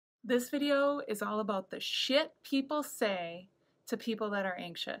This video is all about the shit people say to people that are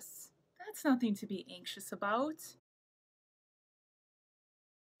anxious. That's nothing to be anxious about.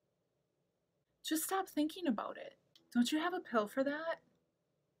 Just stop thinking about it. Don't you have a pill for that?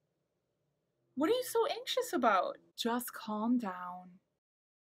 What are you so anxious about? Just calm down.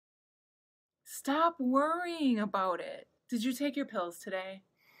 Stop worrying about it. Did you take your pills today?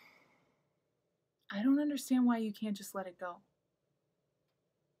 I don't understand why you can't just let it go.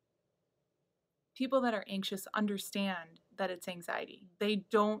 People that are anxious understand that it's anxiety. They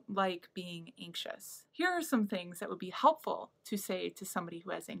don't like being anxious. Here are some things that would be helpful to say to somebody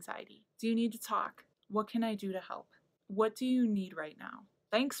who has anxiety. Do you need to talk? What can I do to help? What do you need right now?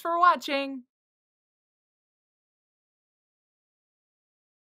 Thanks for watching.